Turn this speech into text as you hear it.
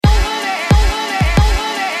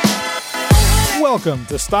Welcome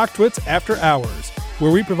to StockTwits After Hours,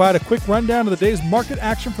 where we provide a quick rundown of the day's market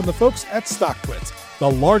action from the folks at StockTwits,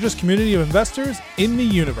 the largest community of investors in the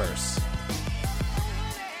universe.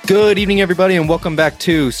 Good evening, everybody, and welcome back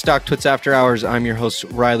to StockTwits After Hours. I'm your host,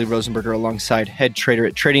 Riley Rosenberger, alongside head trader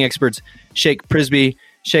at Trading Experts, Shake Prisby.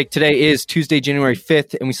 Shake, today is Tuesday, January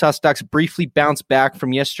 5th, and we saw stocks briefly bounce back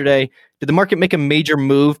from yesterday. Did the market make a major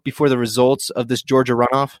move before the results of this Georgia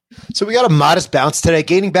runoff? So we got a modest bounce today,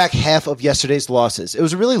 gaining back half of yesterday's losses. It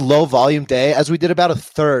was a really low volume day, as we did about a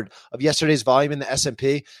third of yesterday's volume in the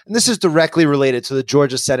S&P, and this is directly related to the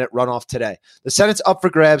Georgia Senate runoff today. The Senate's up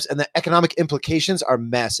for grabs, and the economic implications are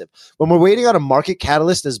massive. When we're waiting on a market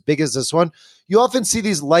catalyst as big as this one, you often see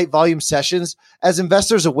these light volume sessions as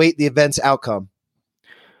investors await the event's outcome.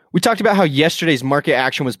 We talked about how yesterday's market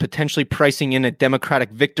action was potentially pricing in a Democratic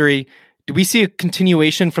victory. Do we see a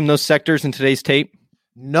continuation from those sectors in today's tape?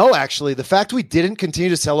 No, actually. The fact we didn't continue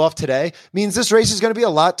to sell off today means this race is going to be a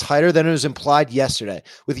lot tighter than it was implied yesterday.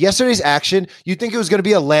 With yesterday's action, you'd think it was going to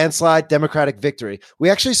be a landslide Democratic victory. We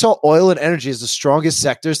actually saw oil and energy as the strongest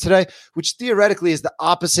sectors today, which theoretically is the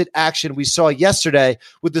opposite action we saw yesterday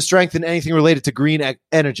with the strength in anything related to green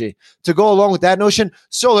energy. To go along with that notion,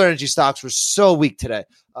 solar energy stocks were so weak today.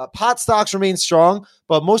 Pot stocks remain strong,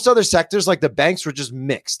 but most other sectors like the banks were just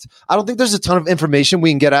mixed. I don't think there's a ton of information we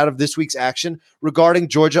can get out of this week's action regarding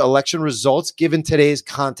Georgia election results given today's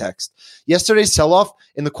context. Yesterday's sell-off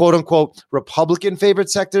in the quote-unquote Republican-favored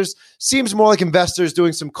sectors seems more like investors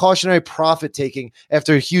doing some cautionary profit-taking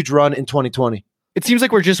after a huge run in 2020. It seems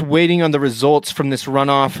like we're just waiting on the results from this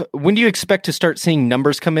runoff. When do you expect to start seeing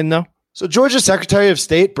numbers come in, though? So Georgia's Secretary of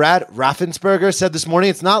State, Brad Raffensperger, said this morning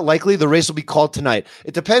it's not likely the race will be called tonight.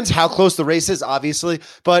 It depends how close the race is, obviously,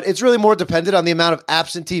 but it's really more dependent on the amount of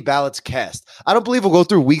absentee ballots cast. I don't believe we'll go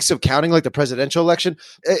through weeks of counting like the presidential election.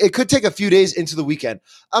 It could take a few days into the weekend.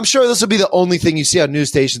 I'm sure this will be the only thing you see on news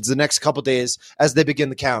stations the next couple days as they begin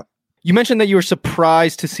the count. You mentioned that you were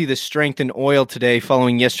surprised to see the strength in oil today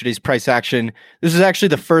following yesterday's price action. This is actually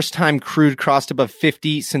the first time crude crossed above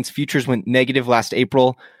 50 since futures went negative last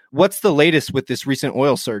April. What's the latest with this recent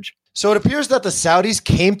oil surge? So it appears that the Saudis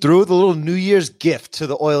came through with a little New Year's gift to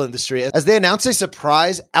the oil industry as they announced a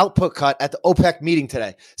surprise output cut at the OPEC meeting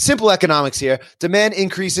today. Simple economics here. Demand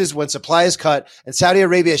increases when supply is cut, and Saudi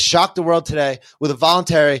Arabia shocked the world today with a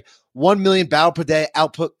voluntary 1 million barrel per day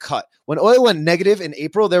output cut. When oil went negative in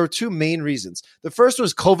April, there were two main reasons. The first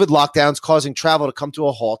was COVID lockdowns causing travel to come to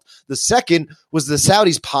a halt. The second was the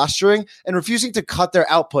Saudis posturing and refusing to cut their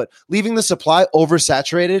output, leaving the supply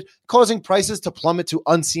oversaturated, causing prices to plummet to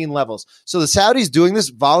unseen levels. So the Saudis doing this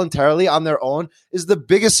voluntarily on their own is the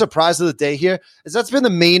biggest surprise of the day here, as that's been the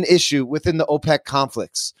main issue within the OPEC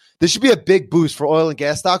conflicts. This should be a big boost for oil and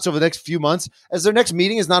gas stocks over the next few months, as their next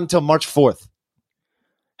meeting is not until March 4th.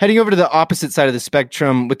 Heading over to the opposite side of the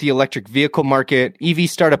spectrum with the electric vehicle market, EV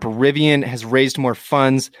startup Rivian has raised more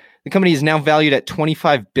funds. The company is now valued at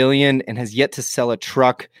 $25 billion and has yet to sell a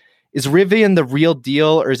truck. Is Rivian the real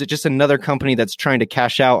deal, or is it just another company that's trying to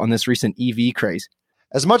cash out on this recent EV craze?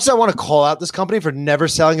 As much as I want to call out this company for never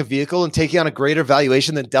selling a vehicle and taking on a greater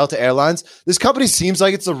valuation than Delta Airlines, this company seems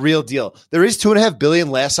like it's the real deal. They raised $2.5 billion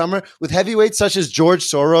last summer, with heavyweights such as George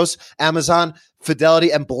Soros, Amazon,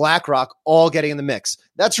 Fidelity, and BlackRock all getting in the mix.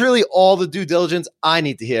 That's really all the due diligence I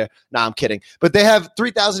need to hear. Nah, I'm kidding. But they have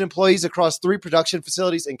 3,000 employees across 3 production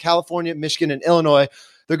facilities in California, Michigan, and Illinois.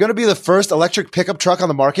 They're going to be the first electric pickup truck on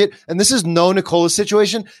the market, and this is no Nikola's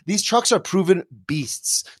situation. These trucks are proven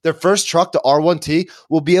beasts. Their first truck, the R1T,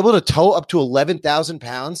 will be able to tow up to 11,000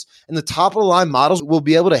 pounds, and the top-of-the-line models will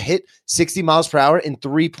be able to hit 60 miles per hour in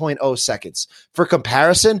 3.0 seconds. For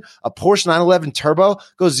comparison, a Porsche 911 Turbo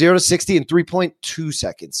goes 0 to 60 in 3.2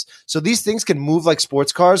 seconds. So these things can move like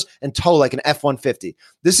sports cars and tow like an F-150.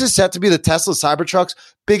 This is set to be the Tesla Cybertruck's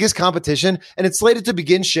biggest competition, and it's slated to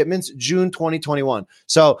begin shipments June 2021.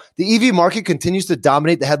 So the EV market continues to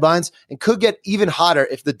dominate the headlines and could get even hotter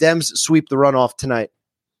if the Dems sweep the runoff tonight.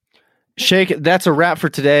 Shake, that's a wrap for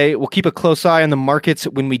today. We'll keep a close eye on the markets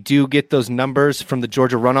when we do get those numbers from the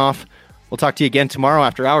Georgia runoff. We'll talk to you again tomorrow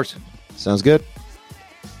after hours. Sounds good.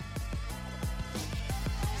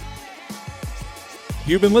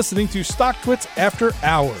 You've been listening to StockTwits After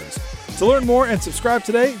Hours. To learn more and subscribe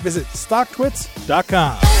today, visit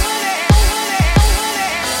StockTwits.com.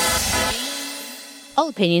 All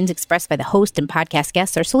opinions expressed by the host and podcast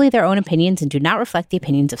guests are solely their own opinions and do not reflect the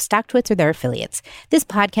opinions of StockTwits or their affiliates. This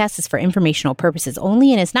podcast is for informational purposes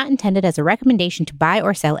only and is not intended as a recommendation to buy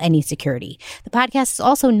or sell any security. The podcast is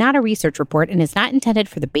also not a research report and is not intended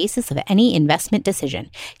for the basis of any investment decision.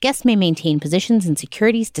 Guests may maintain positions in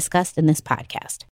securities discussed in this podcast.